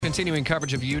Continuing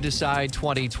coverage of You Decide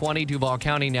 2020. Duval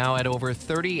County now at over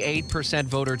 38%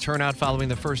 voter turnout following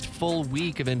the first full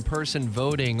week of in-person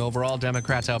voting. Overall,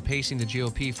 Democrats outpacing the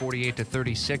GOP 48 to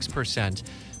 36%.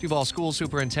 Duval School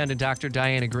Superintendent Dr.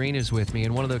 Diana Green is with me.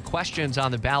 And one of the questions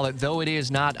on the ballot, though it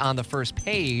is not on the first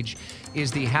page, is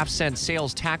the half-cent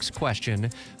sales tax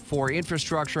question for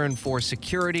infrastructure and for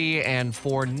security and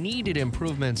for needed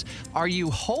improvements. Are you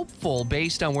hopeful,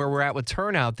 based on where we're at with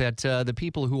turnout, that the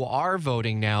people who are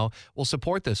voting now will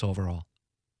support this overall?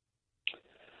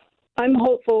 I'm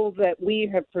hopeful that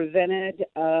we have presented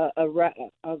a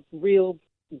real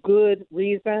good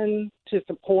reason to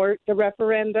support the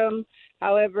referendum.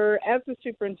 However, as the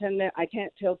superintendent, I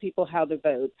can't tell people how to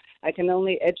vote. I can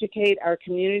only educate our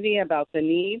community about the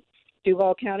need.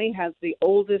 Duval County has the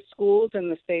oldest schools in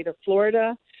the state of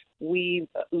Florida. We've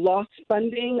lost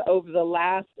funding over the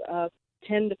last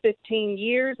 10 to 15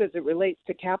 years as it relates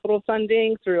to capital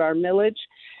funding through our millage.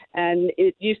 And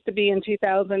it used to be in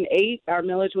 2008, our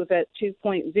millage was at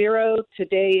 2.0.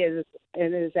 Today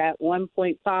it is at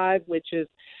 1.5, which is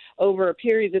over a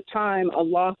period of time a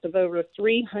loss of over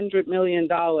 $300 million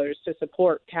to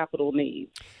support capital needs.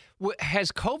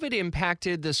 Has COVID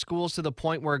impacted the schools to the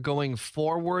point where going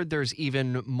forward there's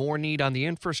even more need on the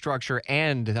infrastructure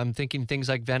end? I'm thinking things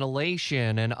like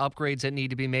ventilation and upgrades that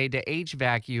need to be made to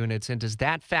HVAC units. And does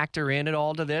that factor in at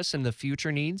all to this and the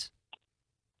future needs?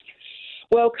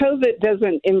 Well, COVID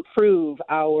doesn't improve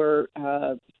our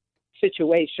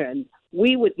situation.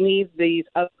 We would need these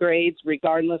upgrades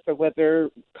regardless of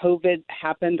whether COVID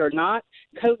happened or not.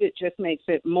 COVID just makes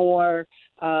it more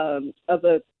of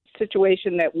a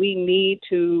situation that we need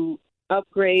to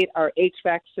upgrade our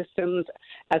HVAC systems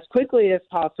as quickly as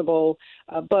possible.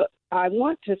 But I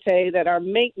want to say that our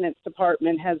maintenance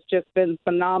department has just been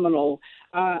phenomenal.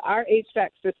 Our HVAC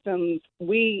systems,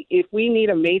 if we need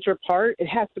a major part, it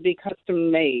has to be custom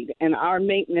made. And our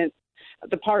maintenance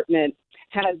department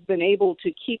has been able to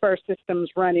keep our systems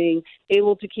running,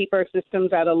 able to keep our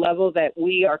systems at a level that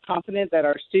we are confident that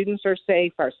our students are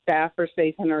safe, our staff are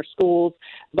safe in our schools.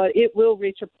 But it will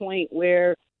reach a point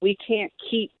where we can't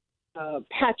keep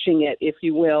patching it, if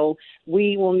you will.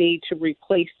 We will need to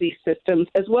replace these systems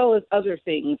as well as other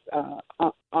things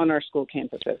on our school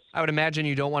campuses. I would imagine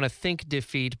you don't want to think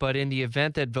defeat, but in the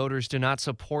event that voters do not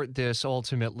support this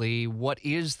ultimately, what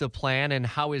is the plan and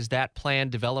how is that plan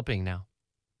developing now?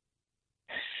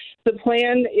 The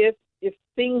plan, if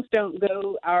things don't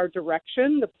go our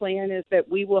direction, the plan is that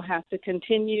we will have to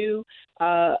continue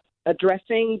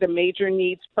addressing the major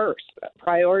needs first.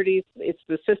 Priorities, it's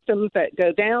the systems that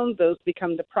go down, those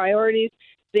become the priorities.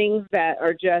 Things that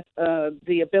are just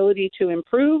the ability to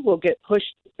improve will get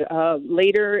pushed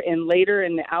later and later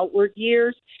in the outward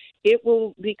years. It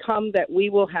will become that we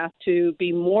will have to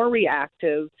be more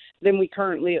reactive than we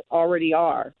currently already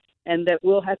are, and that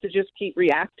we'll have to just keep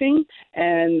reacting.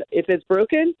 And if it's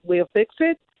broken, we'll fix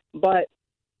it. But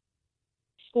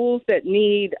schools that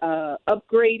need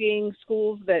upgrading,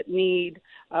 schools that need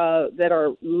that are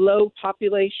low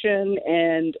population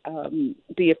and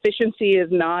the efficiency is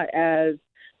not as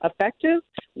effective,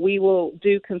 we will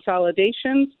do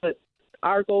consolidations. But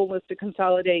our goal was to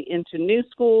consolidate into new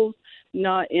schools,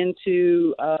 not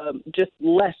into just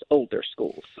less older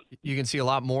schools. You can see a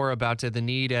lot more about the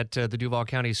need at the Duval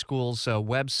County Schools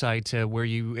website where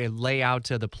you lay out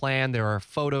the plan. There are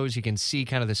photos. You can see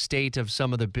kind of the state of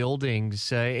some of the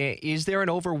buildings. Is there an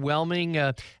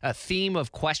overwhelming theme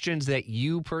of questions that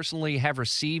you personally have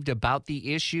received about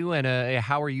the issue, and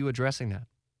how are you addressing that?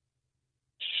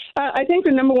 I think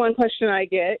the number one question I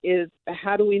get is,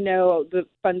 how do we know the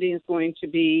funding is going to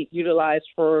be utilized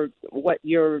for what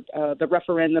the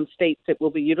referendum states it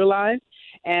will be utilized?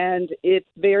 And it's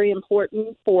very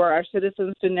important for our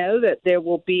citizens to know that there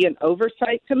will be an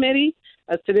oversight committee,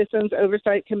 a citizens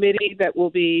oversight committee that will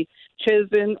be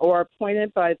chosen or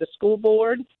appointed by the school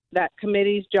board. That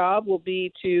committee's job will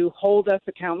be to hold us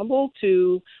accountable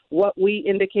to what we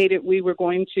indicated we were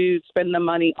going to spend the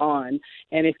money on.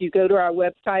 And if you go to our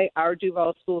website,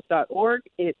 ourduvalschools.org,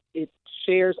 it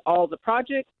shares all the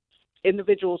projects,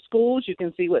 individual schools. You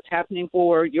can see what's happening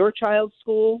for your child's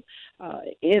school,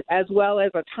 as well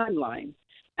as a timeline.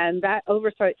 And that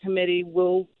oversight committee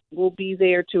will be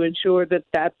there to ensure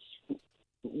that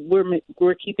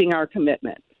we're keeping our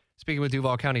commitment. Speaking with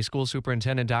Duval County School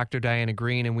Superintendent Dr. Diana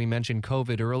Green, and we mentioned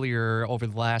COVID earlier. Over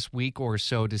the last week or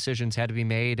so, decisions had to be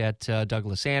made at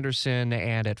Douglas Anderson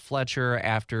and at Fletcher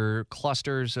after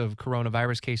clusters of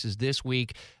coronavirus cases this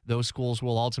week. Those schools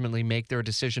will ultimately make their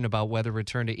decision about whether to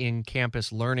return to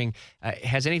in-campus learning.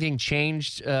 Has anything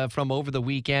changed from over the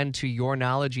weekend to your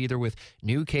knowledge, either with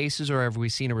new cases or have we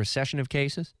seen a recession of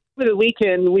cases? For the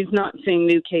weekend, we've not seen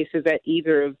new cases at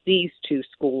either of these two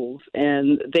schools,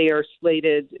 and they are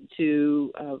slated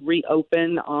to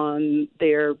reopen on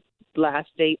their last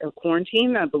date of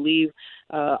quarantine, I believe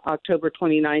October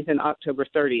 29th and October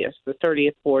 30th, the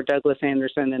 30th for Douglas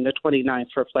Anderson and the 29th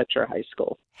for Fletcher High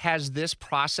School. Has this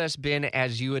process been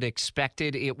as you had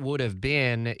expected it would have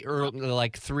been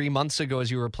like 3 months ago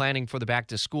as you were planning for the back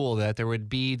to school, that there would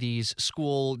be these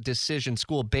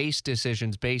school-based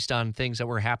decisions based on things that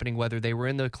were happening, whether they were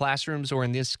in the classrooms or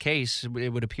in this case,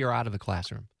 it would appear out of the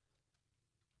classroom?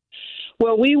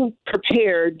 Well, we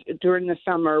prepared during the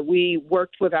summer. We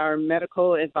worked with our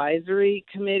medical advisory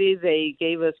committee. They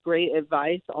gave us great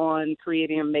advice on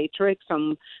creating a matrix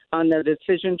on the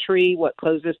decision tree, what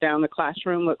closes down the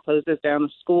classroom, what closes down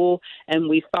the school, and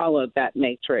we followed that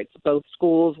matrix. Both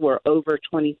schools were over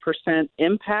 20%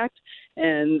 impact,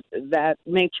 and that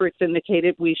matrix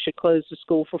indicated we should close the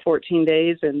school for 14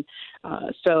 days. And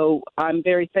so I'm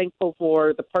very thankful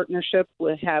for the partnership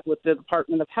we have with the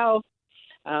Department of Health,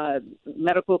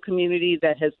 medical community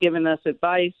that has given us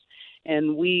advice,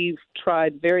 and we've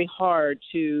tried very hard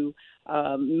to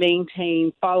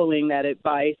maintain following that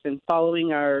advice and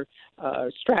following our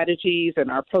strategies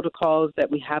and our protocols that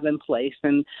we have in place.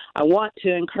 And I want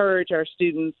to encourage our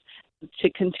students to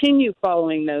continue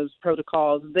following those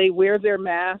protocols. They wear their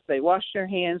masks, they wash their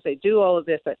hands, they do all of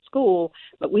this at school,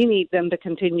 but we need them to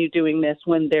continue doing this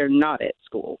when they're not at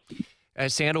school.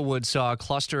 Sandalwood saw a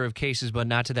cluster of cases, but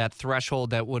not to that threshold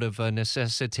that would have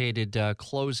necessitated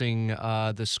closing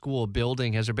the school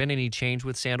building. Has there been any change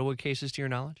with Sandalwood cases, to your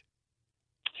knowledge?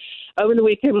 Over the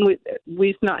weekend,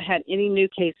 we've not had any new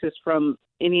cases from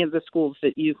any of the schools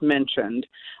that you've mentioned.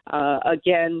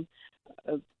 Again,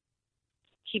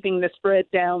 keeping the spread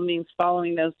down means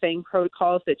following those same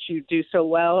protocols that you do so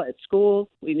well at school.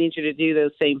 We need you to do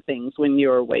those same things when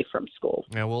you're away from school.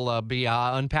 Yeah, we'll be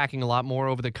unpacking a lot more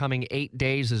over the coming 8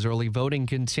 days as early voting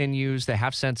continues. The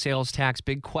half-cent sales tax,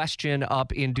 big question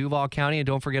up in Duval County. And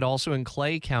don't forget also in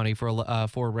Clay County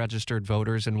for registered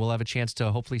voters. And we'll have a chance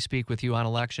to hopefully speak with you on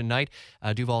election night.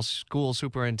 Duval School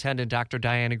Superintendent Dr.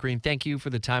 Diana Green, thank you for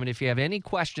the time. And if you have any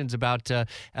questions about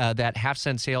that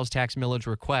half-cent sales tax millage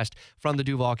request from the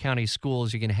Duval County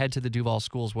Schools, you can head to the Duval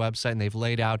Schools website, and they've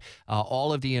laid out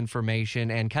all of the information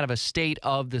and kind of a state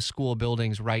of the school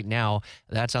buildings right now.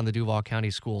 That's on the Duval County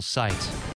Schools site.